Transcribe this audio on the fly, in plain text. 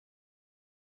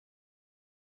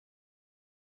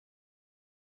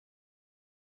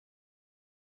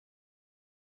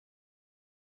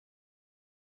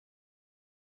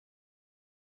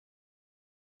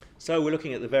So we're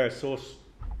looking at the various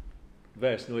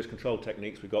noise control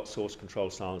techniques. We've got source control,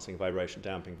 silencing, vibration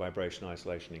damping, vibration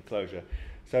isolation, enclosure.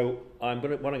 So what I'm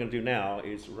going to do now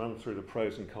is run through the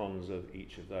pros and cons of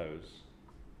each of those.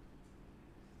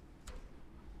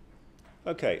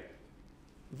 Okay,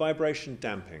 vibration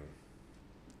damping.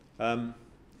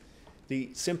 The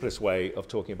simplest way of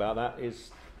talking about that is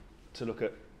to look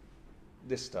at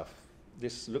this stuff.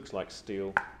 This looks like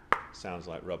steel, sounds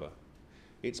like rubber.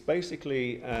 It's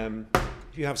basically,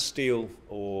 if you have steel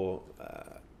or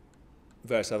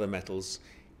various other metals,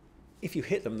 if you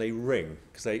hit them, they ring,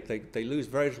 because they lose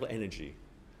very little energy.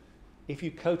 If you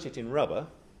coat it in rubber,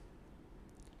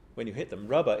 when you hit them,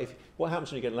 what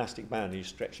happens when you get an elastic band and you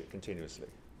stretch it continuously?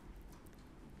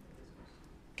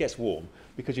 It gets warm,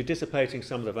 because you're dissipating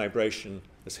some of the vibration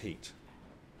as heat.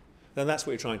 Then that's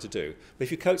what you're trying to do. But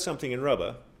if you coat something in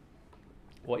rubber,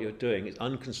 what you're doing is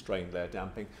unconstrained layer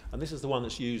damping, and this is the one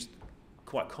that's used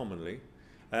quite commonly.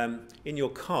 In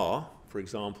your car, for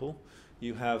example,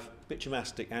 you have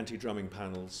bitumastic anti-drumming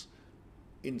panels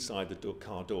inside the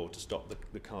car door to stop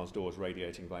the car's doors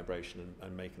radiating vibration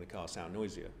and making the car sound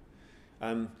noisier.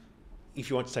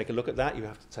 If you want to take a look at that, you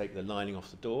have to take the lining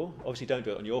off the door. Obviously, don't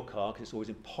do it on your car, because it's always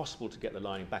impossible to get the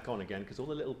lining back on again, because all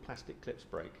the little plastic clips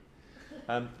break.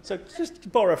 So just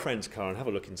borrow a friend's car and have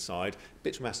a look inside.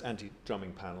 Bitumas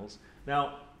anti-drumming panels.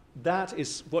 Now, that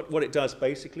is what it does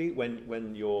basically when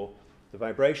the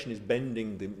vibration is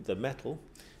bending the metal.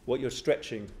 What you're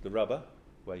stretching the rubber,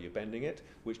 where you're bending it,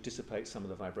 which dissipates some of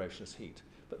the vibration as heat.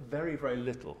 But very, very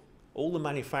little. All the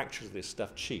manufacturers of this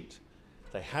stuff cheat.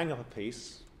 They hang up a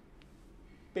piece,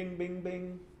 bing, bing,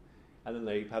 bing, and then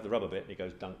they have the rubber bit and it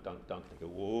goes dunk, dunk, dunk, and they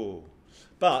go, whoa.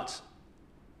 But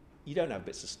you don't have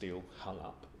bits of steel hung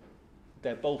up.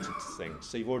 They're bolted to things,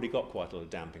 so you've already got quite a lot of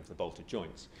damping for the bolted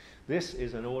joints. This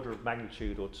is an order of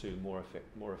magnitude or two more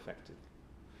effective.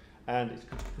 And it's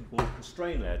called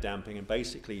constrained layer damping, and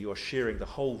basically you're shearing the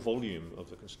whole volume of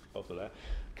the layer.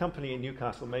 A company in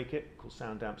Newcastle make it, called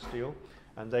Sound Damp Steel,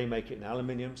 and they make it in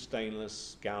aluminium,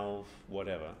 stainless, galv,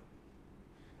 whatever.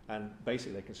 And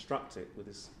basically they construct it with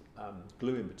this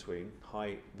glue in between,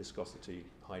 high viscosity,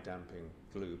 high damping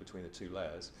glue between the two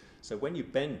layers. So when you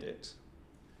bend it,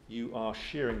 you are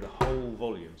shearing the whole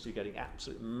volume, so you're getting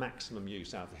absolute maximum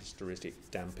use out of the hysteretic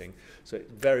damping. So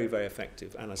it's very, very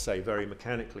effective, and I say very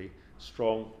mechanically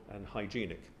strong and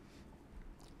hygienic.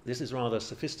 This is rather a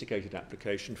sophisticated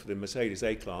application for the Mercedes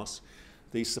A-Class.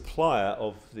 The supplier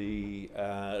of the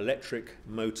electric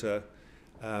motor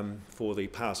for the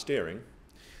power steering,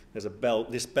 there's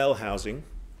this bell housing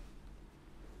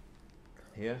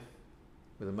here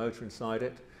with a motor inside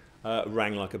it.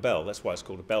 Rang like a bell. That's why it's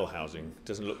called a bell housing. It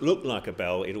doesn't look like a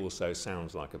bell, it also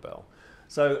sounds like a bell.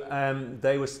 So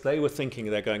they were thinking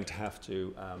they're going to have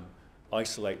to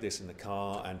isolate this in the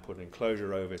car and put an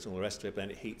enclosure over it and all the rest of it, but then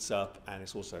it heats up and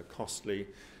it's also costly.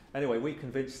 Anyway, we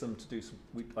convinced them to do some,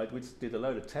 we did a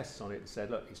load of tests on it and said,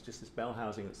 look, it's just this bell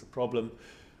housing that's the problem,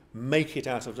 make it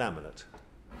out of laminate.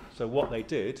 So what they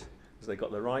did is they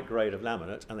got the right grade of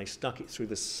laminate and they stuck it through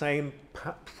the same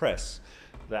press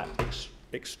that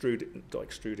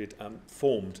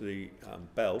formed the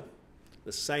bell,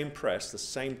 the same press, the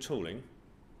same tooling,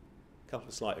 a couple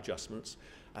of slight adjustments,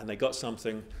 and they got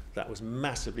something that was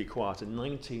massively quieter,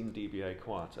 19 dBA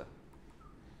quieter.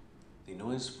 The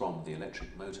noise from the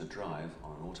electric motor drive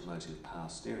on an automotive power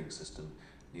steering system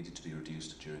needed to be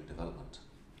reduced during development.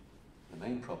 The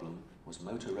main problem was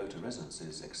motor-rotor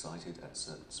resonances excited at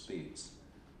certain speeds.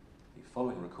 The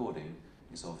following recording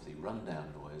is of the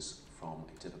rundown noise from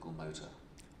a typical motor.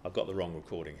 I've got the wrong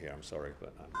recording here, I'm sorry,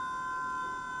 but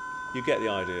you get the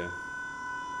idea.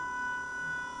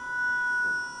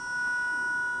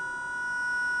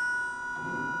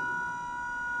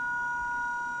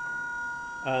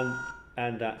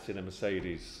 And that's in a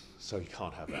Mercedes, so you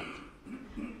can't have that.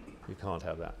 You can't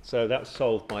have that. So that's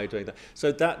solved by doing that.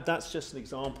 So that's just an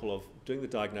example of doing the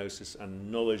diagnosis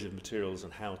and knowledge of materials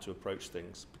and how to approach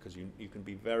things, because you can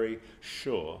be very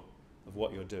sure of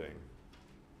what you're doing.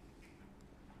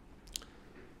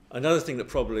 Another thing that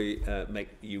probably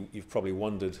you've probably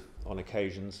wondered on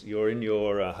occasions, you're in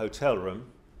your hotel room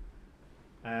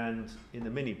and in the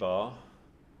mini bar,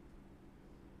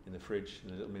 in the fridge,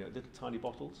 in the little tiny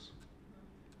bottles,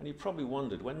 and you probably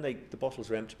wondered when the bottles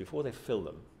are empty, before they fill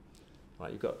them,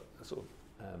 right, you've got a sort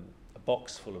of a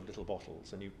box full of little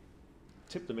bottles and you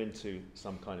tip them into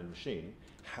some kind of machine,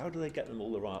 how do they get them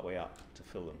all the right way up to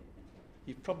fill them?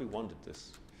 You've probably wondered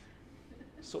this.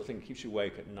 This sort of thing keeps you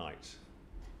awake at night.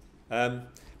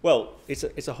 Well,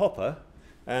 it's a hopper,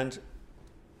 and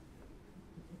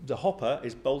the hopper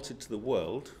is bolted to the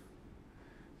world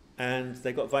and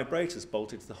they got vibrators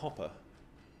bolted to the hopper.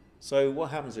 So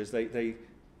what happens is they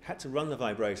had to run the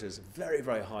vibrators at very,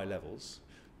 very high levels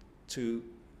to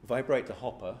vibrate the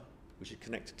hopper, which is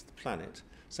connected to the planet.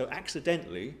 So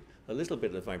accidentally, a little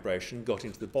bit of vibration got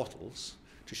into the bottles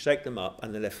to shake them up,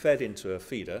 and then they're fed into a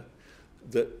feeder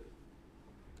that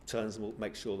turns them,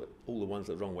 makes sure that all the ones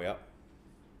that are the wrong way up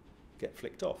get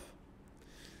flicked off.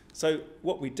 So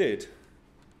what we did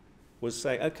was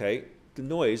say, okay, the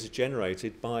noise is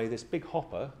generated by this big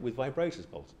hopper with vibrators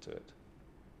bolted to it,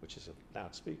 which is a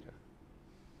loudspeaker.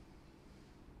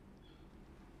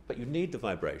 But you need the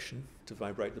vibration to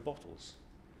vibrate the bottles.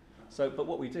 So, but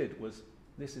what we did was,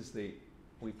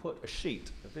 we put a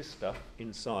sheet of this stuff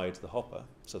inside the hopper,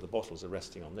 so the bottles are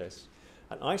resting on this,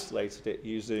 and isolated it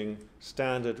using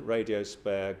standard radio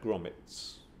spare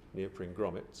grommets, neoprene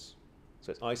grommets.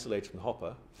 So it's isolated from the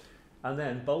hopper, and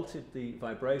then bolted the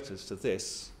vibrators to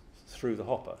this through the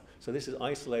hopper. So this is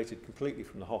isolated completely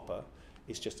from the hopper.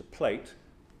 It's just a plate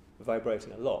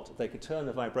vibrating a lot. They could turn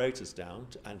the vibrators down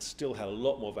and still have a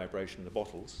lot more vibration in the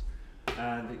bottles,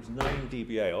 and it was 9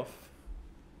 dBA off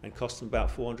and cost them about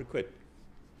 400 quid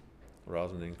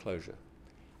rather than an enclosure.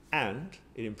 And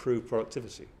it improved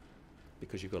productivity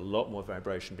because you've got a lot more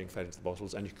vibration being fed into the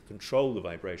bottles, and you can control the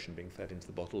vibration being fed into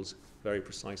the bottles very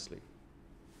precisely.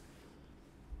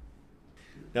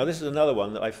 Now this is another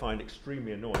one that I find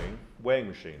extremely annoying, weighing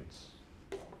machines.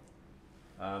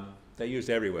 They're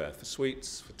used everywhere, for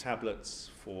sweets, for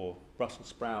tablets, for Brussels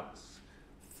sprouts,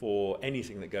 for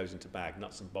anything that goes into bag,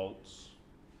 nuts and bolts,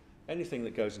 anything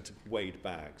that goes into weighed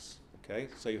bags. Okay?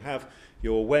 So you have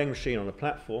your weighing machine on a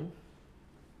platform,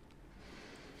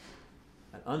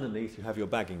 and underneath you have your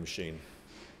bagging machine.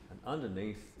 And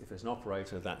underneath, if there's an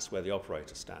operator, that's where the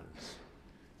operator stands.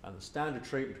 And the standard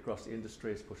treatment across the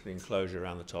industry is put an enclosure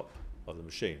around the top of the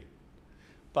machine.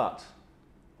 But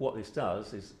what this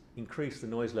does is increase the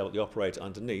noise level at the operator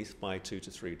underneath by 2 to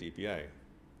 3 dBA,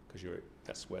 because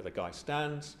that's where the guy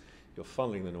stands, you're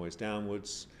funneling the noise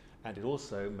downwards, and it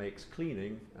also makes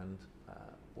cleaning and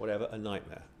whatever a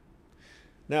nightmare.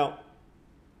 Now,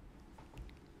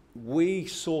 we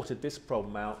sorted this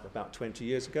problem out about 20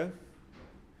 years ago.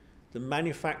 The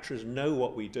manufacturers know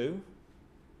what we do,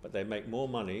 but they make more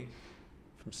money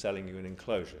from selling you an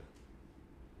enclosure.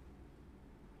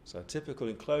 So a typical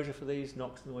enclosure for these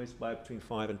knocks noise by between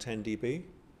 5 and 10 dB,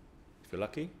 if you're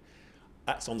lucky.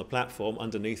 That's on the platform.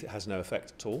 Underneath it has no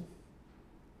effect at all.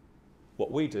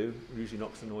 What we do usually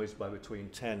knocks the noise by between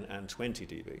 10 and 20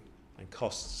 dB and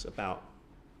costs about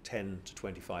 10 to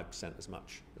 25% as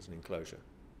much as an enclosure,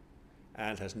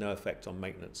 and has no effect on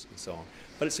maintenance and so on.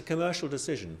 But it's a commercial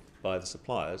decision by the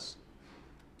suppliers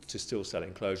to still sell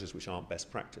enclosures which aren't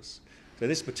best practice. So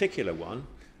this particular one,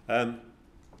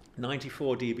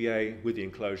 94 dBA with the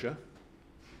enclosure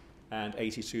and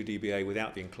 82 dBA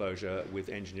without the enclosure, with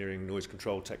engineering noise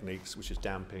control techniques, which is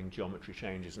damping, geometry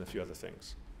changes, and a few other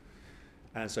things.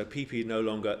 And so PP no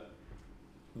longer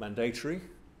mandatory,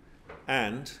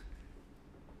 and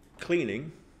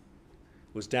cleaning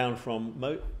was down from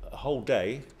a whole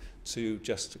day to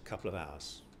just a couple of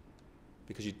hours,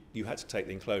 because you had to take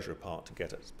the enclosure apart to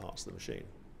get at parts of the machine.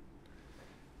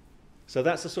 So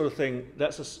that's the sort of thing,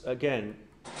 again,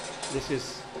 this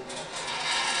is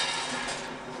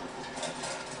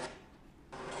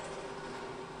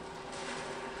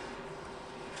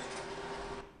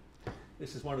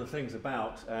one of the things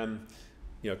about,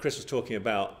 Chris was talking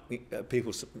about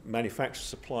manufacturers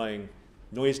supplying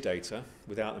noise data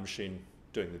without the machine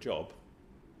doing the job.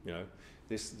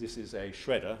 This is a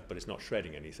shredder, but it's not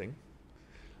shredding anything.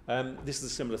 This is a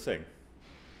similar thing.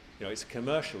 It's a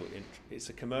commercial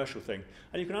thing,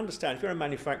 and you can understand if you're a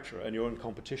manufacturer and you're in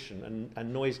competition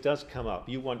and noise does come up,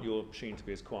 you want your machine to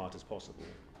be as quiet as possible,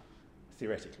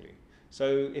 theoretically.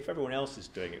 So if everyone else is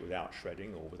doing it without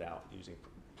shredding or without using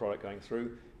product going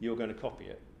through, you're going to copy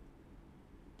it.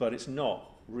 But it's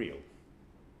not real.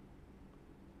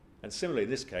 And similarly, in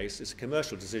this case, it's a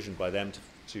commercial decision by them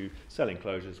to sell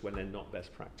enclosures when they're not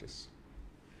best practice.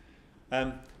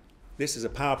 This is a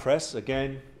power press.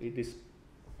 Again, this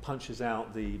punches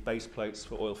out the base plates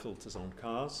for oil filters on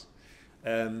cars.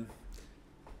 And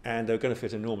they're going to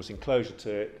fit an enormous enclosure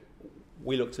to it.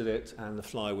 We looked at it, and the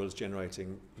flywheel is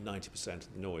generating 90%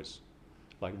 of the noise,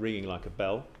 like ringing like a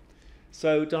bell.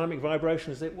 So dynamic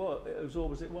vibration as it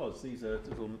absorbed as it was. These are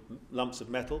little lumps of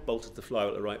metal bolted to the flywheel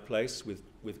at the right place with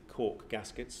cork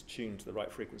gaskets tuned to the right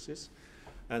frequencies.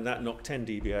 And that knocked 10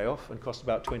 dBA off and cost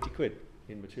about 20 quid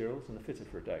in materials and a fitter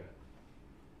for a day.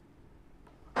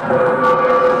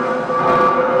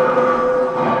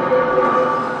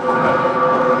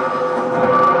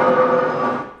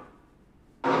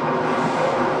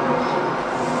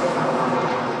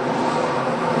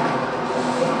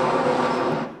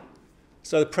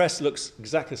 So the press looks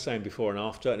exactly the same before and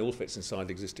after, and it all fits inside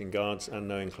the existing guards and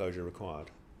no enclosure required.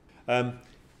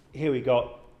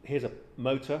 Here's a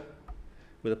motor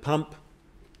with a pump,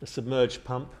 a submerged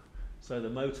pump. So the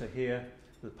motor here,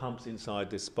 the pump's inside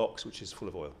this box which is full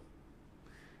of oil.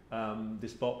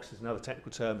 This box is another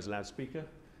technical term, is a loudspeaker.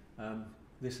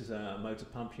 This is a motor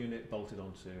pump unit bolted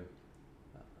onto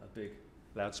a big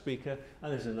loudspeaker,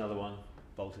 and there's another one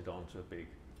bolted onto a big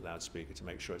loudspeaker to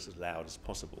make sure it's as loud as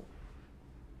possible.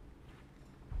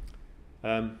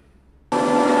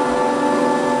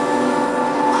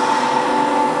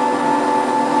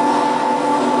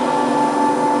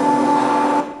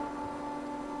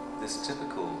 This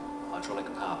typical hydraulic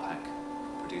power pack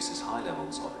produces high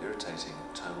levels of irritating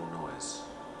tonal noise.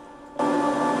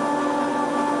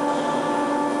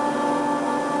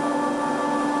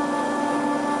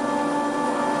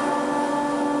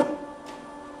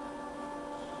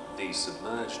 The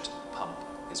submerged pump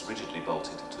is rigidly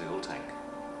bolted to the oil tank.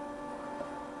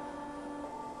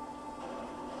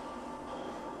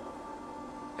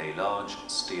 A large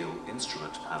steel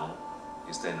instrument panel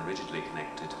is then rigidly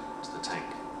connected to the tank.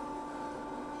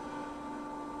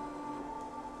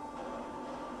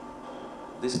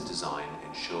 This design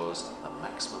ensures the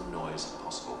maximum noise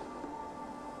possible.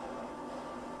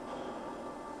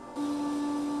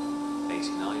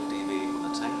 89 dB on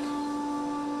the tank,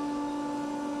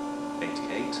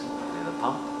 88 near the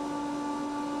pump,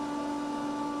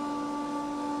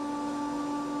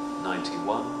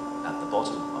 91 at the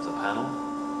bottom of the panel,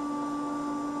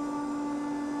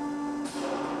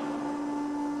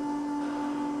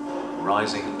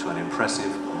 rising to an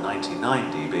impressive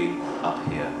 99 dB up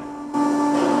here.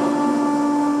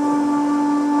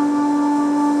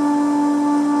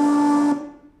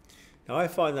 Now I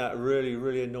find that really,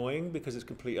 really annoying because it's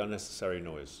completely unnecessary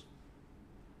noise.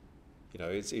 You know,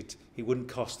 it wouldn't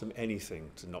cost them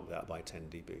anything to knock that by 10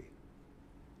 dB,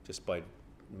 just by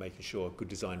making sure good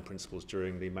design principles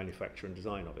during the manufacture and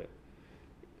design of it.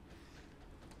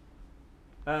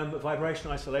 Vibration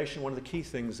isolation, one of the key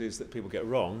things is that people get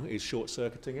wrong is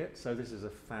short-circuiting it. So this is a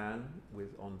fan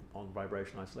with on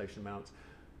vibration isolation mounts.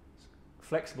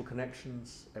 Flexible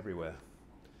connections everywhere.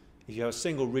 If you have a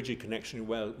single rigid connection,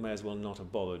 you may as well not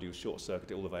have bothered. You short-circuit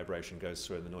it, all the vibration goes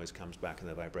through and the noise comes back and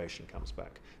the vibration comes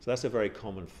back. So that's a very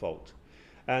common fault.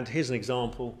 And here's an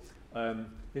example.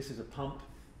 This is a pump,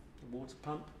 a water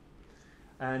pump.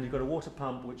 And you've got a water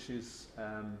pump which is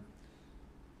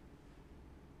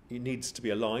it needs to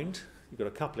be aligned. You've got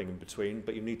a coupling in between,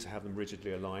 but you need to have them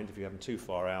rigidly aligned. If you have them too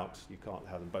far out, you can't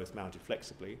have them both mounted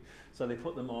flexibly. So they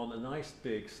put them on a nice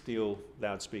big steel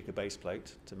loudspeaker base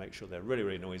plate to make sure they're really,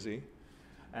 really noisy.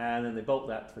 And then they bolt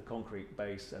that to the concrete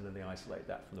base, and then they isolate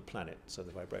that from the planet so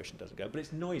the vibration doesn't go. But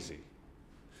it's noisy.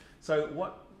 So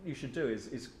what you should do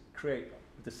is create,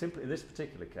 in this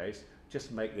particular case,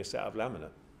 just make this out of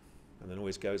laminate, and the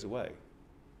noise goes away.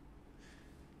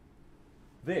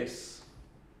 This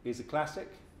is a classic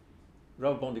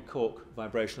rubber bonded cork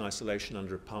vibration isolation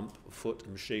under a pump, a foot, a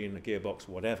machine, a gearbox,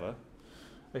 whatever.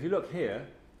 If you look here,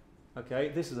 okay,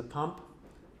 this is a pump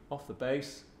off the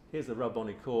base. Here's the rubber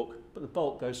bonded cork, but the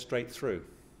bolt goes straight through.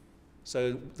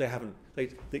 So the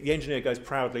engineer goes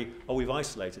proudly, oh, we've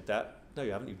isolated that. No,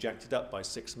 you haven't. You've jacked it up by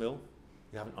 6 mil.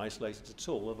 You haven't isolated it at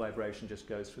all. The vibration just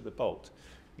goes through the bolt.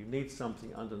 You need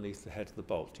something underneath the head of the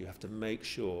bolt. You have to make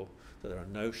sure that there are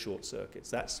no short circuits.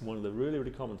 That's one of the really,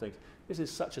 really common things. This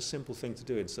is such a simple thing to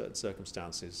do in certain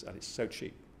circumstances, and it's so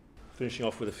cheap. Finishing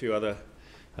off with a few other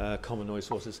common noise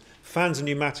sources. Fans and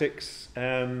pneumatics,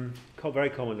 very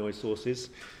common noise sources.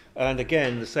 And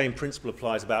again, the same principle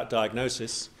applies about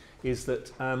diagnosis, is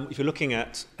that if you're looking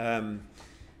at fan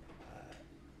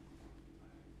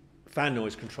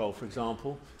noise control, for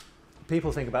example,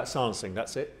 people think about silencing,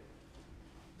 that's it.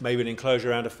 Maybe an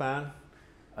enclosure around a fan,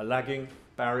 a lagging,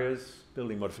 barriers,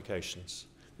 building modifications.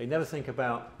 They never think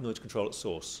about noise control at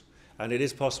source. And it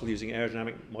is possible using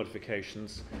aerodynamic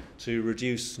modifications to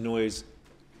reduce noise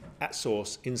at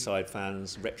source inside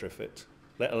fans, retrofit,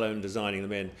 let alone designing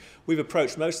them in. We've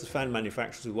approached most of the fan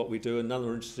manufacturers with what we do, and none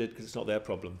are interested because it's not their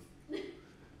problem.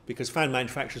 Because fan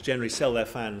manufacturers generally sell their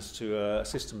fans to a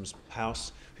systems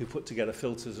house who put together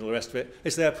filters and all the rest of it.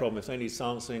 It's their problem. If they need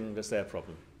silencing, that's their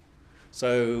problem.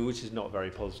 So, which is not a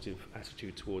very positive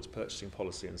attitude towards purchasing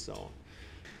policy and so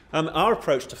on. Our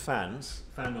approach to fans,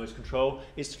 fan noise control,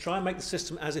 is to try and make the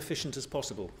system as efficient as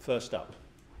possible, first up.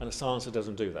 And a silencer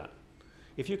doesn't do that.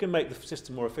 If you can make the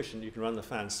system more efficient, you can run the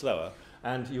fan slower,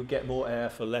 and you'll get more air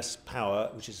for less power,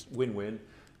 which is win-win.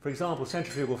 For example,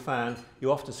 centrifugal fan, you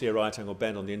often see a right angle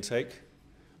bend on the intake.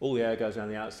 all the air goes down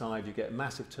the outside, you get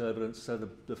massive turbulence, so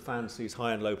the fan sees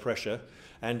high and low pressure,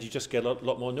 and you just get a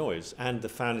lot more noise, and the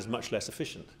fan is much less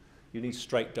efficient. You need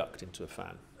straight duct into a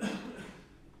fan.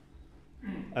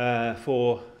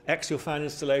 For axial fan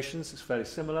installations, it's fairly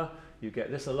similar. You get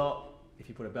this a lot. If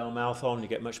you put a bell mouth on, you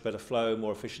get much better flow,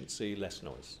 more efficiency, less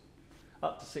noise.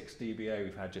 Up to 6 dBA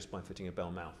we've had just by fitting a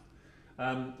bell mouth.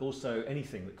 Also,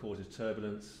 anything that causes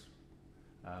turbulence,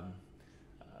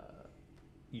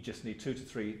 you just need 2 to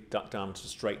 3 duct diameters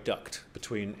straight duct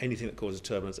between anything that causes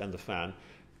turbulence and the fan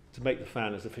to make the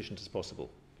fan as efficient as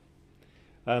possible.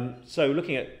 So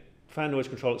looking at fan noise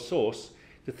control at source,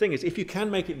 the thing is, if you can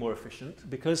make it more efficient,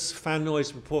 because fan noise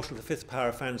is proportional to the 5th power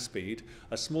of fan speed,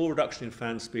 a small reduction in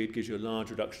fan speed gives you a large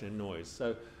reduction in noise.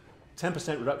 So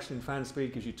 10% reduction in fan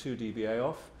speed gives you 2 dBA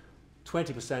off,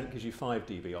 20% gives you 5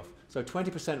 dB off. So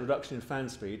 20% reduction in fan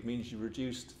speed means you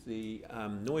reduced the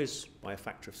noise by a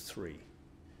factor of 3.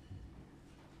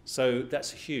 So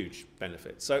that's a huge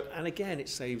benefit. So, and again, it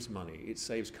saves money. It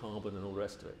saves carbon and all the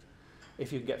rest of it.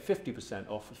 If you can get 50%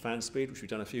 off of fan speed, which we've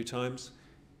done a few times,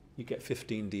 you get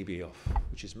 15 dB off,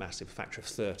 which is massive, a factor of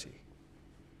 30.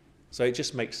 So it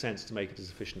just makes sense to make it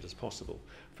as efficient as possible.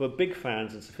 For big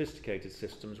fans and sophisticated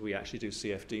systems, we actually do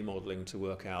CFD modeling to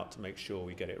work out to make sure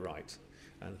we get it right.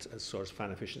 And as far as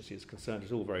fan efficiency is concerned,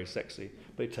 it's all very sexy,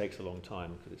 but it takes a long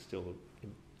time because it's still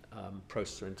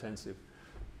processor intensive.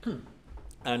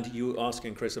 And you were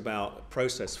asking, Chris, about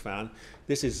process fan.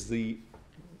 This is the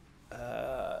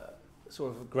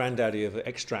sort of granddaddy of an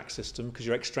extract system, because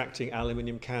you're extracting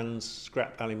aluminium cans,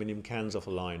 scrap aluminium cans off a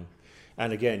line.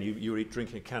 And again, you're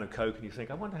drinking a can of Coke and you think,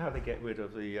 I wonder how they get rid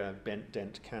of the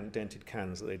dented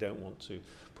cans that they don't want to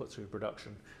put through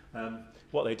production.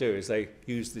 What they do is they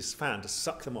use this fan to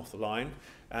suck them off the line,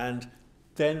 and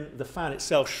then the fan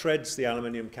itself shreds the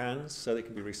aluminium cans so they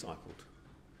can be recycled.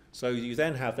 So you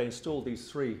then they installed these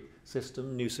 3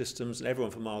 new systems, and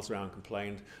everyone for miles around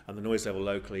complained, and the noise level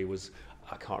locally was,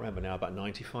 I can't remember now, about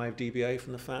 95 dBA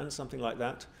from the fan, something like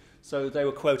that. So they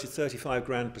were quoted 35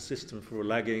 grand per system for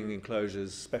lagging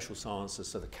enclosures, special silencers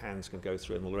so the cans can go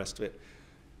through and all the rest of it.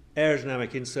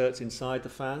 Aerodynamic inserts inside the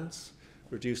fans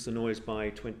reduced the noise by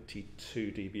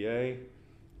 22 dBA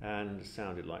and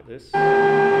sounded like this.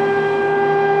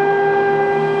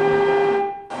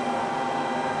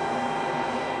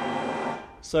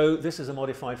 So this is a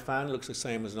modified fan, looks the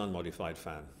same as an unmodified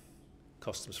fan.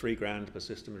 Costs them 3 grand per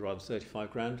system rather than 35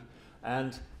 grand.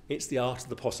 And it's the art of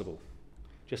the possible.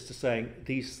 Just to saying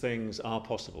these things are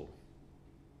possible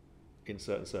in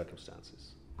certain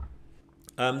circumstances.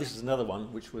 This is another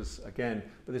one, which was, again,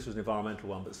 but this was an environmental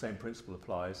one, but the same principle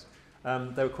applies.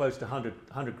 They were quoted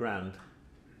 100 grand.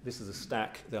 This is a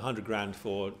stack. They're 100 grand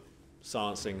for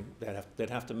silencing. They'd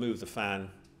have to move the fan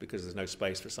because there's no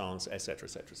space for silence, etc.,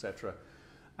 etc., etc.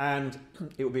 And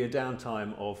it would be a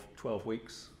downtime of 12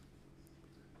 weeks,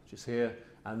 which is here.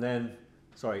 And then,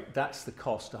 sorry, that's the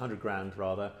cost, 100 grand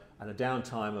rather, and a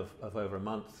downtime of over a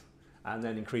month, and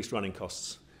then increased running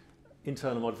costs.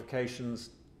 Internal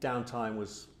modifications, downtime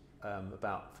was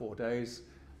about 4 days,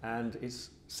 and it's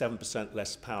 7%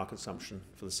 less power consumption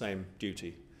for the same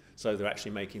duty. So they're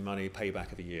actually making money,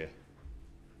 payback of a year.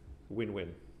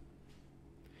 Win-win.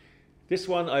 This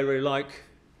one I really like,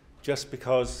 just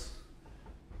because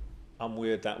I'm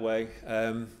weird that way.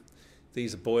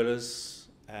 These are boilers,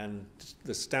 and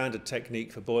the standard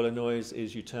technique for boiler noise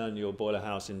is you turn your boiler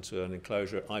house into an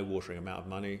enclosure at eye-watering amount of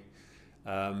money.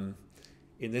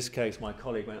 In this case, my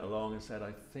colleague went along and said,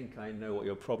 I think I know what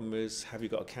your problem is. Have you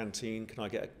got a canteen? Can I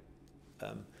get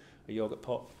a yogurt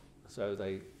pot? So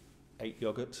they ate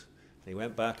yogurt. They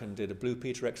went back and did a Blue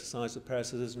Peter exercise with a pair of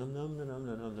scissors, num, num, num, num,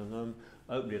 num, num, num,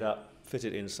 opened it up, fit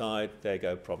it inside, there you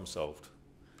go, problem solved.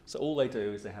 So all they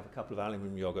do is they have a couple of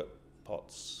aluminium yogurt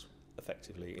pots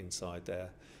effectively inside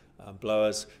their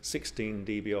blowers, 16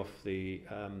 dB off the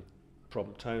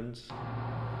problem tones.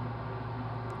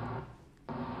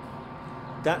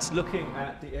 That's looking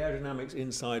at the aerodynamics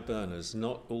inside burners,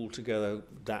 not altogether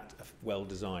that well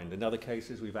designed. In other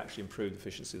cases, we've actually improved the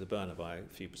efficiency of the burner by a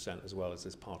few percent as well as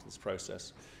this part of this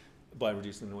process, by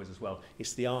reducing the noise as well.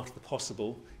 It's the art of the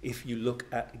possible if you look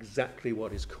at exactly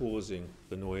what is causing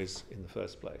the noise in the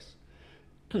first place.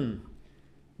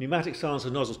 Pneumatic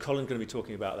silencer nozzles, Colin's going to be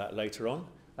talking about that later on.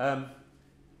 To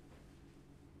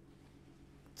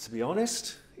be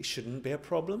honest, it shouldn't be a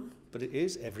problem, but it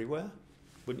is everywhere.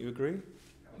 Wouldn't you agree?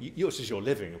 Yours is your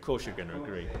living, of course you're going to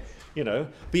agree. You know,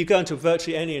 but you go into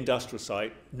virtually any industrial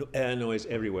site, air noise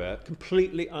everywhere,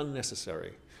 completely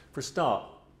unnecessary. For a start,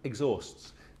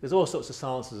 exhausts. There's all sorts of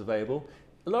silencers available.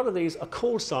 A lot of these are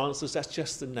called silencers, that's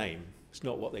just the name. It's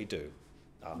not what they do.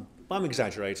 I'm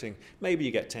exaggerating, maybe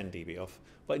you get 10 dB off,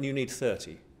 but you need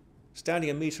 30. Standing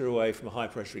a metre away from a high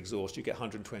pressure exhaust, you get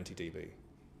 120 dB.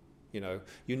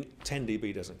 10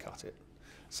 dB doesn't cut it.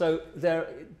 So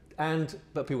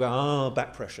but people go, oh,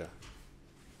 back pressure.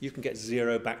 You can get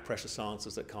 0 back pressure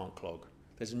silencers that can't clog.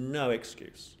 There's no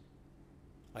excuse.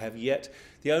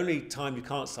 The only time you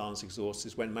can't silence exhausts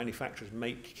is when manufacturers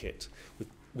make kit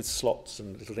with slots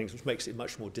and little things, which makes it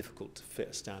much more difficult to fit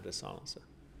a standard silencer.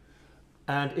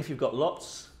 And if you've got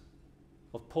lots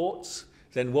of ports,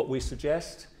 then what we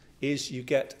suggest is you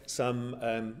get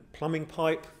some plumbing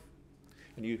pipe,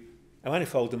 and you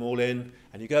manifold them all in,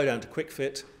 and you go down to Quick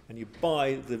Fit, and you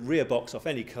buy the rear box off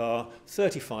any car,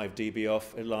 35 dB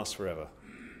off, it lasts forever.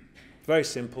 Very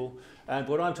simple. And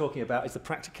what I'm talking about is the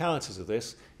practicalities of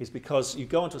this, is because you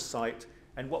go onto a site,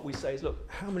 and what we say is,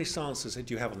 look, how many silencers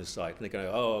do you have on this site? And they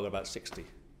go, oh, I've got about 60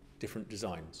 different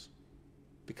designs,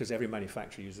 because every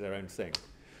manufacturer uses their own thing.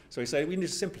 So we say, we need to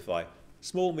simplify,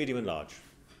 small, medium, and large,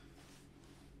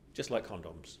 just like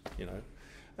condoms,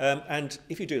 and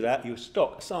if you do that, you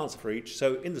stock a silencer for each.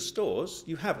 So in the stores,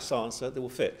 you have a silencer that will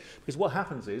fit. Because what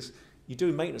happens is, you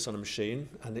do maintenance on a machine,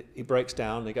 and it breaks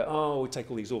down, and they go, oh, we take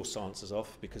all these exhaust silencers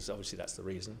off, because obviously that's the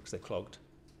reason, because they're clogged.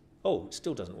 Oh, it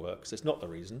still doesn't work, so it's not the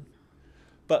reason.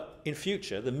 But in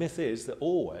future, the myth is that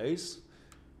always,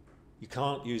 you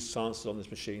can't use silencers on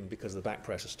this machine because the back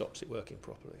pressure stops it working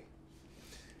properly.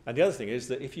 And the other thing is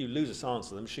that if you lose a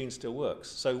silencer, the machine still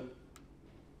works. So,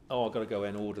 oh, I've got to go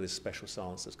and order this special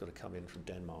silencer that's got to come in from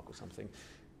Denmark or something.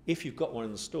 If you've got one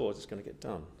in the stores, it's going to get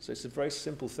done. So it's a very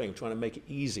simple thing, trying to make it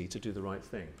easy to do the right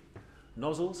thing.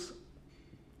 Nozzles.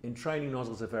 In training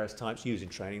nozzles of various types, using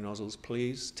training nozzles,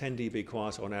 please. 10 dB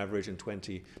quieter on average and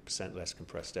 20% less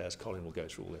compressed airs. Colin will go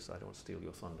through all this. I don't want to steal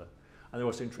your thunder. And they're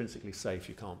also intrinsically safe.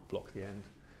 You can't block the end.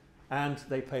 And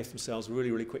they pay for themselves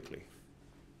really, really quickly.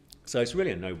 So it's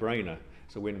really a no-brainer.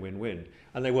 It's a win-win-win.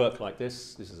 And they work like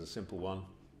this. This is a simple one.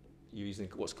 You're using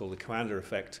what's called the Coanda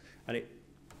effect, and it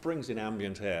brings in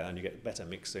ambient air, and you get better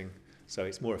mixing, so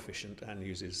it's more efficient and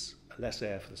uses less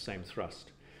air for the same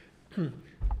thrust.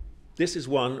 This is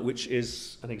one which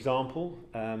is an example,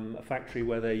 a factory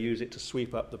where they use it to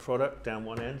sweep up the product down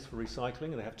one end for recycling,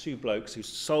 and they have 2 blokes whose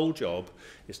sole job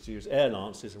is to use air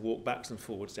lances and walk backs and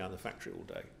forwards down the factory all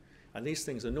day. And these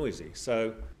things are noisy,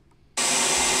 so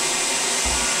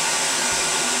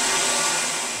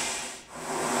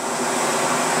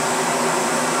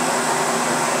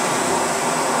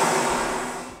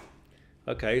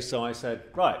okay, so I said,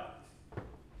 right,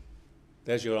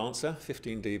 there's your answer,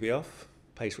 15 dB off,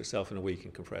 pays for itself in a week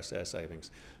in compressed air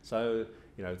savings. So,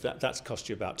 that's cost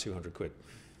you about 200 quid.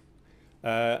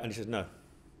 And he said, no,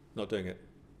 not doing it.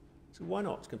 I said, why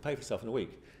not? It's going to pay for itself in a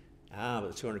week. But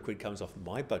the 200 quid comes off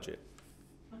my budget.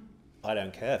 I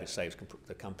don't care if it saves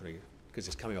the company, because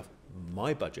it's coming off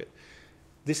my budget.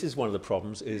 This is one of the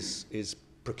problems, is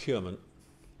procurement.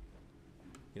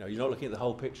 You're not looking at the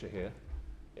whole picture here.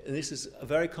 And this is a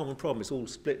very common problem. It's all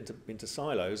split into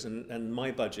silos, and my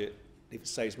budget, if it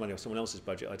saves money off someone else's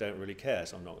budget, I don't really care,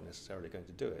 so I'm not necessarily going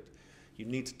to do it. You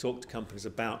need to talk to companies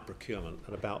about procurement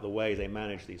and about the way they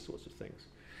manage these sorts of things.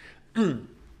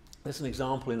 There's an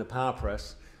example in the power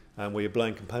press where you're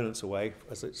blowing components away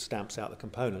as it stamps out the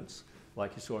components,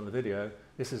 like you saw in the video.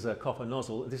 This is a copper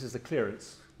nozzle. This is the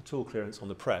clearance, the tool clearance on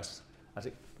the press as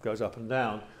it goes up and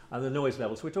down, and the noise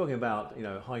level. So we're talking about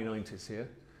high 90s here.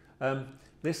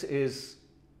 This is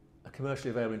a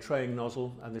commercially available training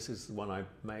nozzle, and this is the one I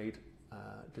made,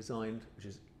 designed, which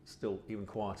is still even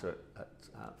quieter at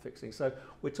fixing. So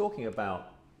we're talking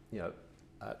about,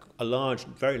 a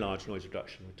very large noise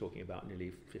reduction. We're talking about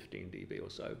nearly 15 dB or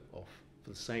so off for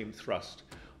the same thrust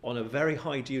on a very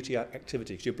high duty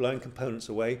activity, because you're blowing components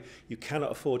away. You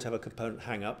cannot afford to have a component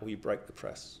hang up or you break the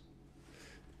press.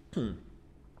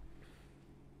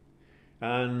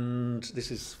 And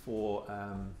this is for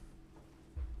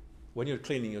when you're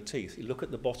cleaning your teeth, you look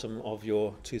at the bottom of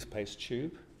your toothpaste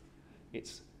tube.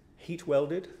 It's heat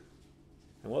welded,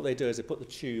 and what they do is they put the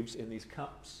tubes in these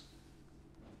cups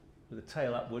with the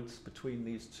tail upwards between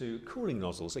these 2 cooling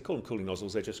nozzles. They call them cooling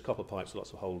nozzles. They're just copper pipes with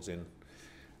lots of holes in,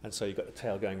 and so you've got the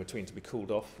tail going between to be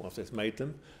cooled off once they've made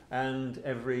them. And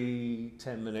every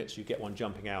 10 minutes you get one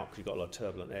jumping out because you've got a lot of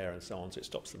turbulent air and so on, so it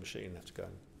stops the machine. You have to go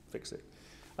and fix it.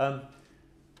 They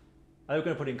were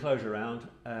going to put an enclosure around,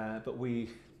 but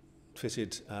we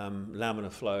fitted laminar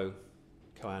flow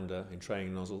Coanda in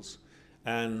training nozzles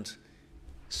and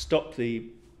stopped the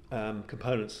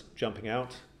components jumping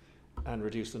out and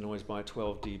reduced the noise by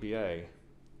 12 dBA.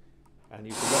 And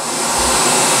you can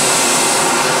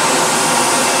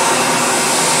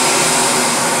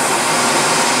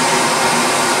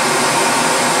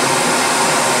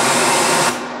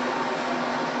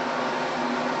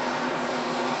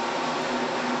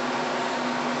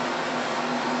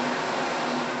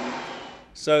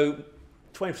So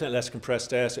 20% less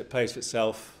compressed air, so it pays for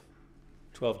itself.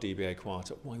 12 dBA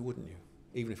quieter. Why wouldn't you?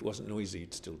 Even if it wasn't noisy,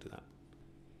 you'd still do that.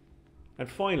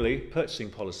 And finally, purchasing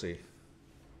policy.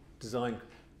 Design.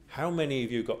 How many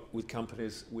of you got with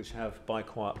companies which have buy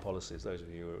quiet policies, those of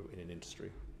you who are in an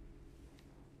industry?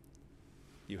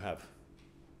 You have.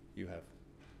 You have.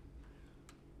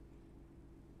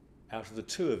 Out of the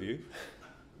two of you,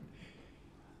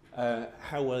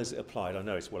 how well is it applied? I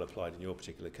know it's well applied in your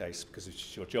particular case because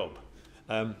it's your job.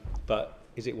 But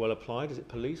is it well applied? Is it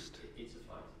policed? It's a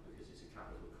fight because it's a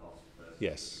capital cost versus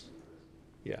yes.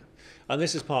 Yeah. And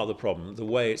this is part of the problem. The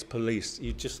way it's policed,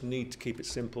 you just need to keep it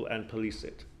simple and police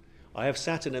it. I have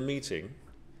sat in a meeting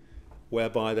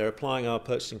whereby they're applying our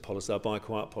purchasing policy, our buy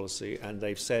quiet policy, and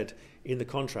they've said in the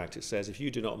contract, it says if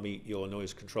you do not meet your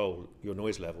noise control, your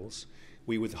noise levels,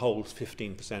 we withhold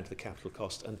 15% of the capital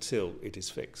cost until it is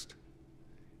fixed.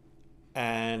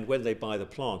 And when they buy the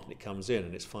plant and it comes in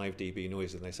and it's 5 dB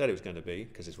noise than they said it was going to be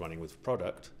because it's running with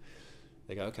product,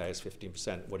 they go, okay, it's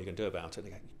 15%, what are you going to do about it? And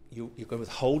they go, you're going to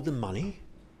withhold the money?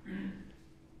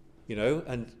 You know,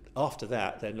 and after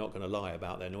that, they're not going to lie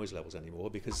about their noise levels anymore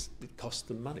because it costs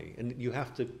them money, and you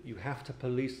have to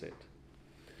police it.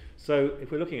 So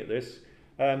if we're looking at this,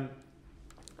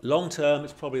 long term,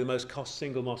 it's probably the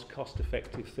single most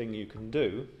cost-effective thing you can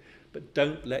do, but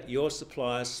don't let your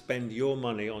suppliers spend your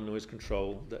money on noise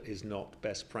control that is not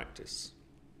best practice.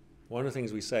 One of the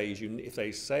things we say is, if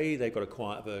they say they've got a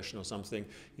quiet version or something,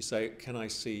 you say, can I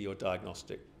see your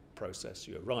diagnostic process?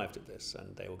 You arrived at this,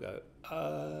 and they will go,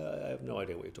 I have no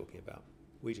idea what you're talking about.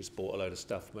 We just bought a load of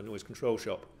stuff from a noise control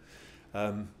shop.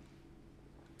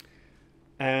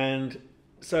 And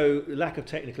so lack of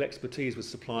technical expertise with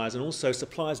suppliers, and also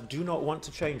suppliers do not want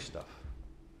to change stuff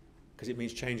because it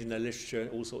means changing their literature and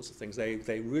all sorts of things.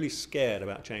 They're really scared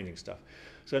about changing stuff.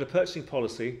 So in a purchasing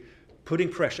policy, putting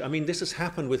pressure, I mean, this has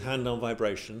happened with hand-on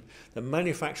vibration. The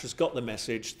manufacturers got the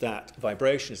message that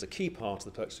vibration is a key part of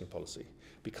the purchasing policy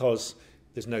because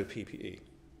there's no PPE.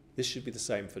 This should be the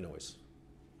same for noise.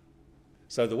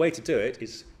 So the way to do it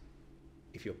is,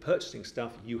 if you're purchasing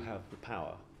stuff, you have the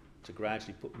power to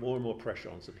gradually put more and more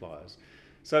pressure on suppliers.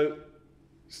 So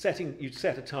you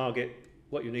set a target.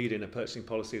 What you need in a purchasing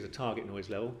policy is a target noise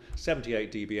level.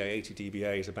 78 dBA, 80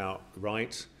 dBA is about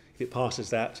right. If it passes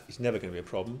that, it's never going to be a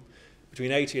problem.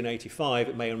 Between 80 and 85,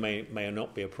 it may or may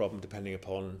not be a problem depending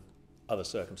upon other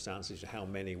circumstances, how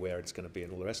many, where it's going to be,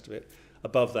 and all the rest of it.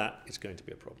 Above that, it's going to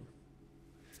be a problem.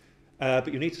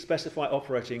 But you need to specify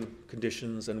operating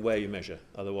conditions and where you measure,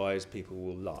 otherwise people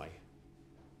will lie.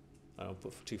 I don't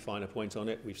put too fine a point on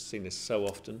it. We've seen this so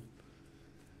often.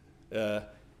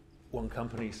 One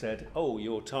company said, oh,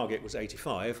 your target was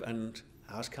 85 and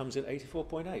ours comes in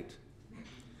 84.8.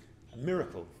 A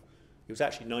miracle. It was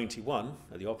actually 91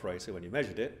 at the operator when you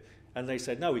measured it, and they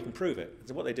said, no, we can prove it.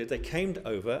 So what they did, they came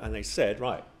over and they said,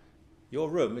 right, your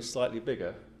room is slightly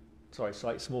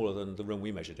smaller than the room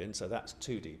we measured in, so that's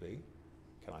 2 dB.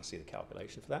 Can I see the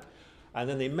calculation for that? And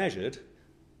then they measured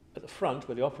at the front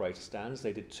where the operator stands.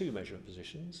 They did 2 measurement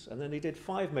positions, and then they did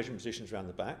 5 measurement positions around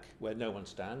the back where no one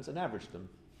stands and averaged them.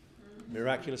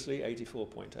 Miraculously,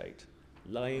 84.8.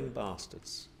 Lying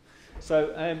bastards.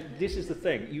 So this is the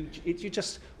thing. You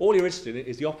just, all you're interested in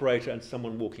is the operator and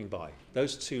someone walking by.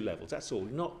 Those 2 levels. That's all.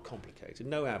 Not complicated.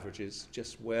 No averages.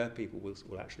 Just where people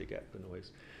will actually get the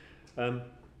noise.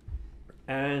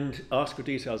 And ask for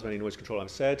details of any noise control.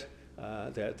 I've said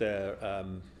their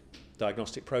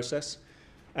diagnostic process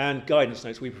and guidance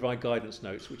notes. We provide guidance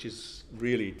notes, which is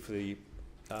really for the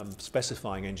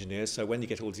specifying engineers. So when you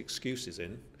get all these excuses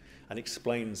in, and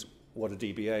explains what a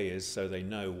dBA is, so they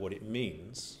know what it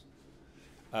means.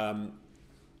 5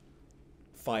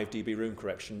 dB room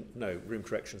correction. No, room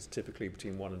correction is typically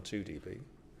between 1 and 2 dB.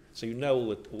 So you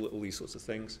know all these sorts of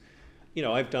things. You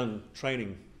know, I've done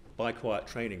training, buy quiet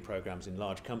training programs in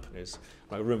large companies,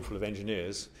 like a room full of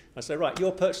engineers. I say, right,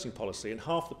 your purchasing policy, and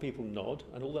half the people nod,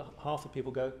 and half the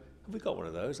people go, have we got one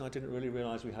of those? I didn't really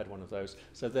realise we had one of those.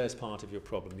 So there's part of your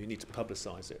problem. You need to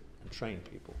publicise it and train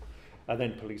people, and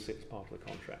then police it as part of the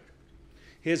contract.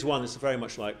 Here's one that's very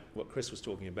much like what Chris was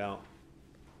talking about,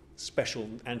 special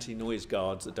anti-noise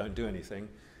guards that don't do anything.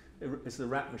 It's the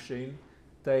rat machine.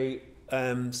 They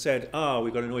said,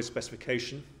 we've got a noise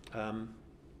specification.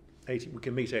 We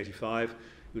can meet 85. It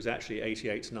was actually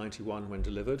 88 to 91 when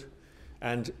delivered.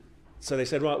 And so they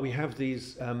said, right, we have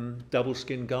these double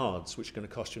skin guards, which are going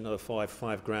to cost you another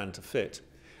five grand to fit,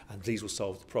 and these will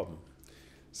solve the problem.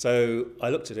 So I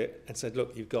looked at it and said,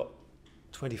 look, you've got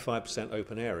 25%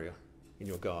 open area in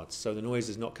your guards. So the noise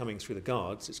is not coming through the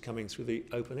guards, it's coming through the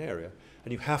open area.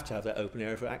 And you have to have that open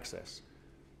area for access.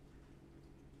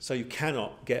 So you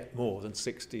cannot get more than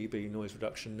 6 dB noise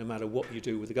reduction no matter what you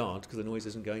do with the guard, because the noise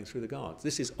isn't going through the guards.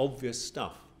 This is obvious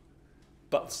stuff,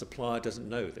 but the supplier doesn't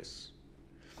know this.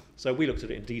 So we looked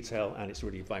at it in detail, and it's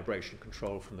really vibration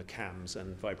control from the cams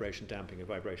and vibration damping and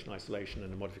vibration isolation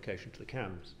and a modification to the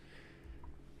cams.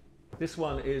 This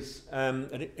one is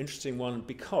an interesting one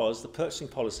because the purchasing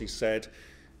policy said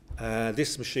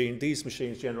these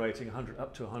machines generating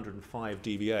up to 105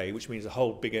 dBA, which means a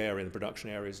whole big area in the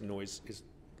production area is noise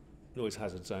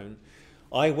hazard zone.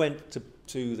 I went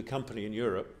to the company in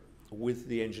Europe with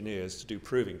the engineers to do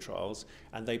proving trials,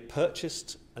 and they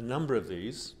purchased a number of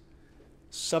these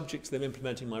subject to them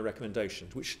implementing my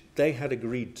recommendations, which they had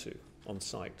agreed to on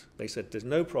site. They said, there's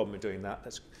no problem in doing that,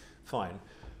 that's fine.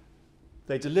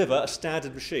 They deliver a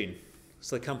standard machine,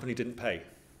 so the company didn't pay.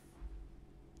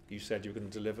 You said you were going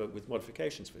to deliver with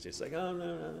modifications for it. It's like, oh,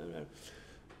 no.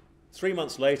 3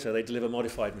 months later, they deliver a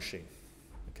modified machine,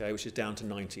 okay, which is down to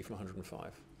 90 from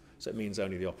 105. So it means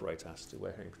only the operator has to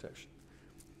wear hearing protection.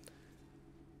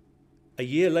 A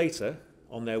year later,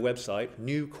 on their website,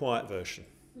 new quiet version.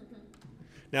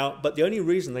 Now, but the only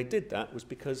reason they did that was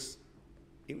because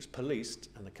it was policed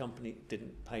and the company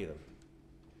didn't pay them.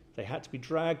 They had to be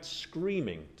dragged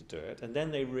screaming to do it, and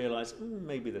then they realized,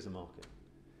 maybe there's a market.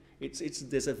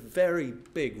 There's a very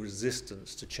big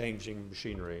resistance to changing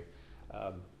machinery.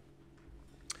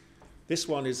 This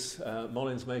one is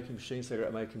Molin's making machine,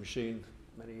 cigarette making machine,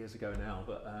 many years ago now,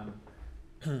 but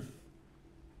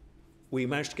we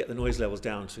managed to get the noise levels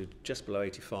down to just below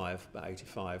 85, about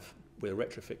 85, with a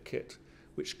retrofit kit,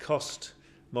 which cost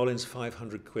Molin's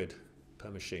 500 quid per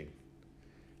machine.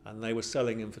 And they were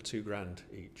selling them for £2,000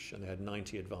 each, and they had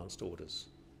 90 advanced orders.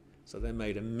 So they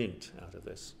made a mint out of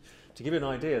this. To give you an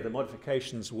idea, the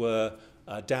modifications were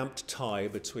a damped tie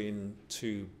between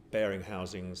 2 bearing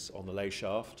housings on the lay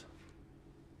shaft,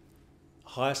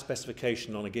 higher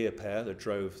specification on a gear pair that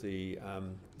drove the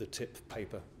tip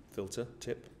paper filter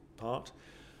tip part,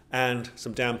 and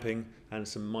some damping and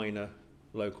some minor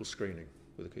local screening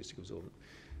with acoustic absorbent.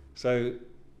 So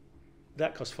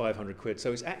that cost 500 quid.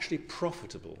 So it's actually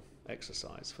profitable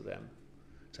exercise for them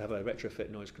to have a retrofit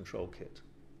noise control kit.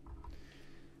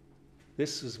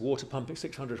 This is water pumping,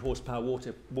 600 horsepower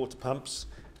water pumps,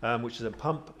 which is a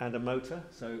pump and a motor,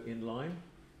 so in line.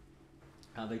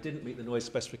 They didn't meet the noise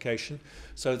specification.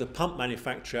 So the pump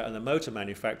manufacturer and the motor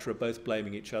manufacturer are both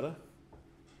blaming each other.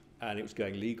 And it was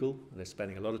going legal, and they're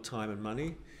spending a lot of time and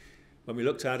money. When we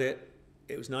looked at it,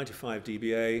 it was 95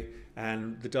 dBA,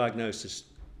 and the diagnosis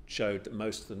showed that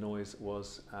most of the noise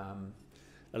was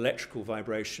electrical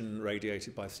vibration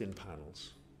radiated by thin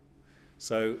panels.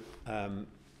 So there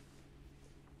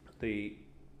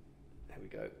we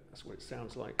go, that's what it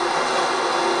sounds like.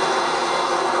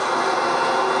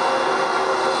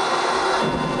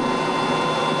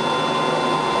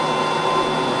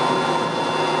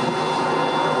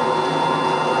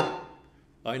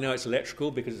 I know it's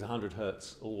electrical because it's 100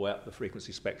 hertz all the way up the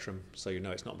frequency spectrum, so you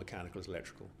know it's not mechanical, it's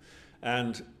electrical.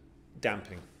 And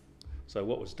damping. So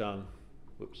what was done,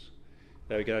 whoops,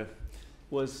 there we go,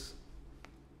 was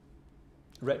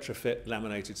retrofit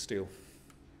laminated steel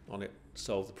on it,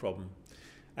 solved the problem,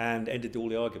 and ended all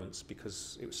the arguments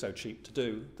because it was so cheap to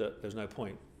do that there's no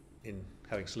point in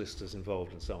having solicitors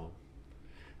involved and so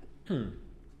on.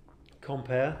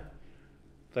 Compare.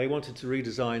 They wanted to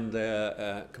redesign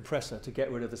their compressor to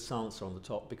get rid of the silencer on the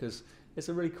top, because it's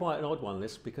a really quite an odd one,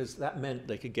 this, because that meant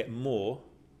they could get more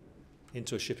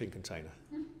into a shipping container,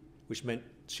 which meant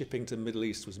shipping to the Middle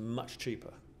East was much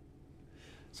cheaper.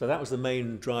 So that was the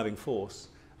main driving force.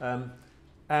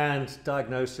 And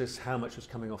diagnosis, how much was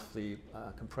coming off the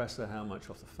compressor, how much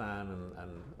off the fan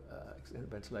and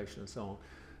ventilation and so on.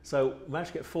 So we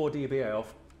managed to get 4 dBA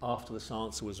off after the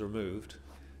silencer was removed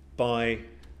by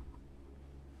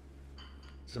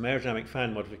some aerodynamic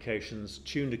fan modifications,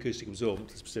 tuned acoustic absorbent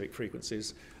to specific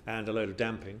frequencies, and a load of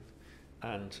damping.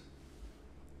 And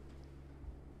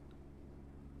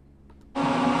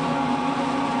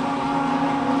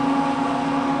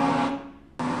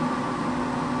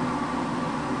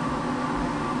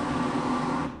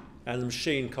the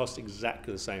machine cost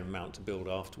exactly the same amount to build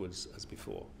afterwards as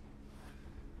before.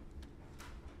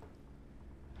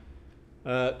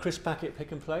 Crisp packet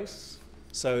pick and place.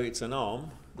 So it's an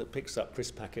arm that picks up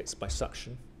crisp packets by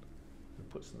suction and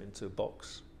puts them into a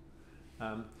box.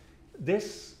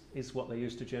 This is what they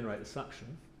use to generate the suction.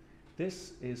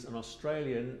 This is an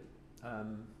Australian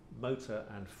motor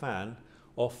and fan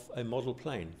off a model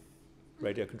plane,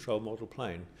 radio controlled model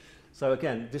plane. So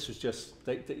again, this was just,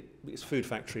 it's food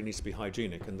factory, needs to be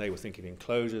hygienic, and they were thinking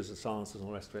enclosures and silencers and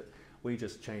all the rest of it. We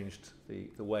just changed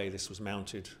the way this was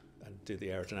mounted and did the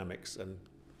aerodynamics and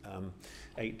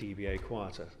 8 dBA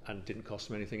quieter, and didn't cost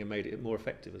them anything and made it more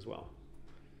effective as well.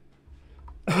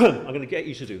 I'm going to get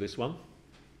you to do this one.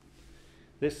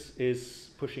 This is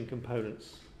pushing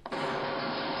components.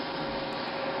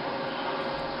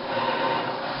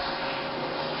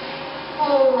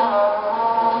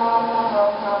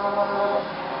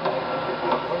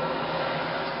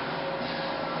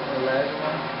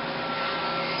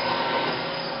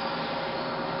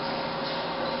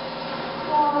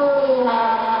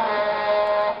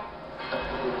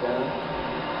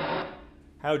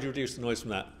 How would you reduce the noise from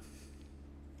that?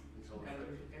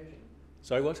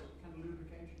 Sorry, what?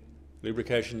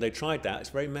 Lubrication. They tried that. It's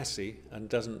very messy and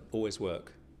doesn't always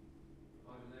work.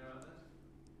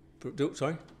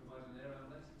 Sorry?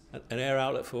 An air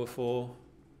outlet for? Is it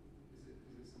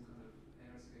some kind of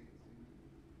air escape?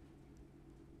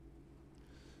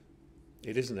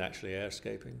 It isn't actually air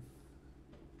escaping.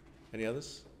 Any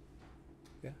others?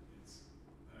 Yeah? It's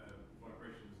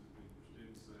vibrations that have been pushed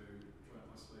in, so try and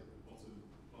isolate the bottom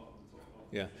part and the top part.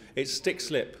 Yeah. It's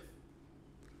stick-slip.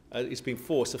 It's been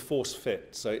forced, a force fit.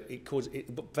 So it causes,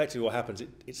 effectively what happens,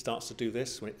 it starts to do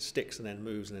this when it sticks and then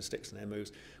moves and then sticks and then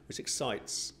moves, which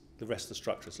excites the rest of the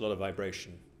structure. It's a lot of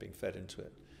vibration being fed into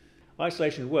it.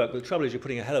 Isolation would work, but the trouble is you're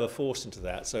putting a hell of a force into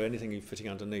that, so anything you're fitting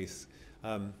underneath.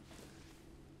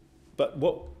 But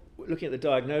looking at the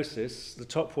diagnosis, the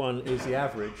top one is the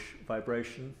average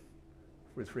vibration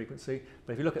with frequency.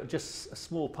 But if you look at just a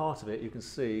small part of it, you can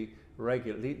see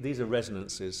these are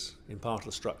resonances in part of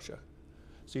the structure.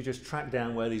 So you just track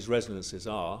down where these resonances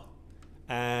are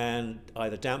and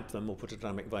either damp them or put a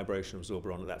dynamic vibration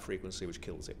absorber on at that frequency, which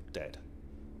kills it dead.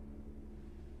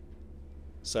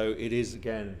 So it is,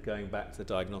 again, going back to the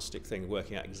diagnostic thing,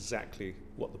 working out exactly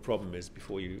what the problem is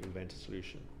before you invent a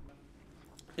solution.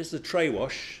 This is a tray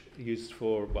wash used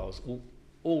for, well,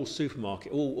 all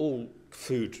supermarket, all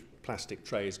food plastic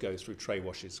trays go through tray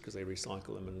washes because they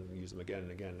recycle them and use them again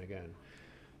and again and again.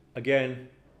 Again,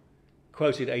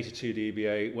 quoted 82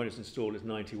 dBA, when it's installed it's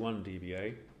 91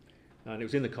 dBA, and it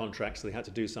was in the contract, so they had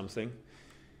to do something.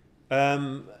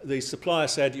 The supplier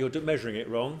said, you're measuring it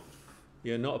wrong,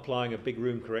 you're not applying a big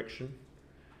room correction,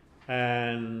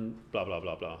 and blah, blah,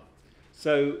 blah, blah.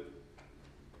 So,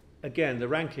 again, the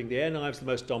ranking, the air knife is the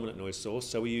most dominant noise source,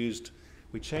 so we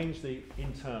changed the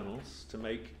internals to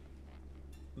make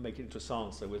it into a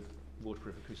silencer with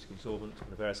waterproof acoustic absorbent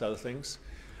and various other things,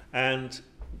 and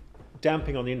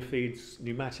damping on the infeeds,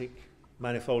 pneumatic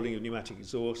manifolding of pneumatic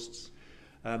exhausts,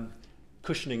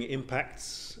 cushioning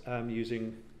impacts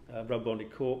using rubber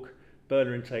bonded cork,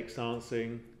 burner intake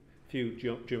silencing, a few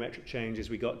geometric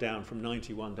changes. We got down from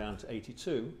 91 down to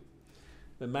 82.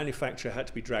 The manufacturer had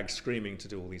to be dragged screaming to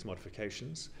do all these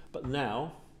modifications, but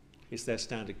now it's their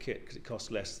standard kit because it costs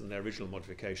less than their original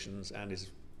modifications and is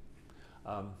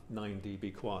 9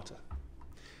 dB quieter.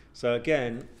 So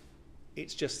again,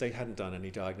 it's just they hadn't done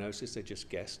any diagnosis, they just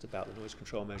guessed about the noise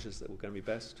control measures that were going to be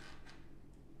best.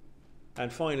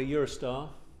 And finally, Eurostar,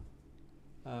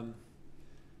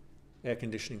 air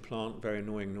conditioning plant, very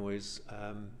annoying noise,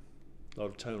 a lot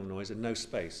of tonal noise and no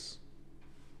space.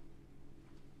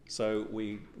 So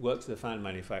we worked with the fan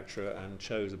manufacturer and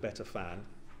chose a better fan.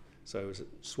 So it was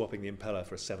swapping the impeller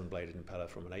for a 7-bladed impeller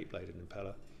from an 8-bladed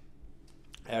impeller.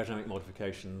 Aerodynamic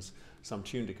modifications, some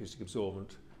tuned acoustic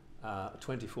absorbent,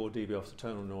 24 dB off the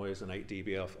tonal noise and 8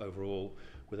 dB off overall,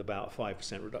 with about a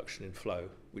 5% reduction in flow,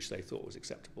 which they thought was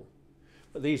acceptable.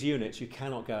 But these units, you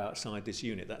cannot go outside this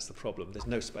unit. That's the problem. There's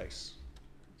no space.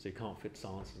 So you can't fit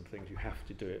silencers and things. You have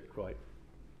to do it right,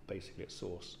 basically at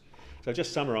source. So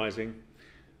just summarizing,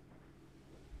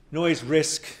 noise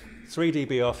risk, 3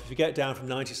 dB off. If you get down from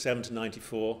 97 to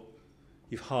 94,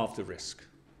 you've halved the risk.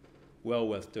 Well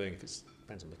worth doing if it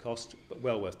depends on the cost, but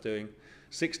well worth doing.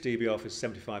 6 dB off is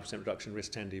 75% reduction,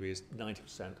 risk 10 dB is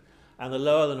 90%. And the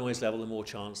lower the noise level, the more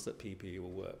chance that PPE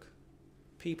will work.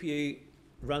 PPE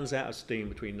runs out of steam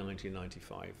between 90 and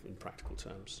 95 in practical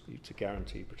terms to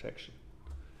guarantee protection.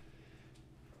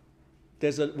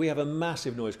 We have a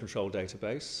massive noise control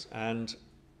database, and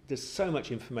there's so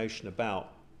much information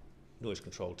about noise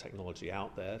control technology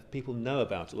out there. People know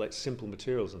about it, like simple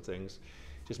materials and things,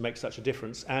 just make such a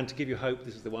difference. And to give you hope,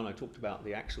 this is the one I talked about,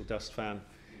 the axial dust fan.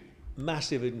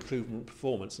 Massive improvement in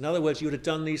performance. In other words, you would have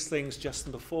done these things just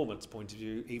from a performance point of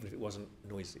view, even if it wasn't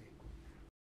noisy.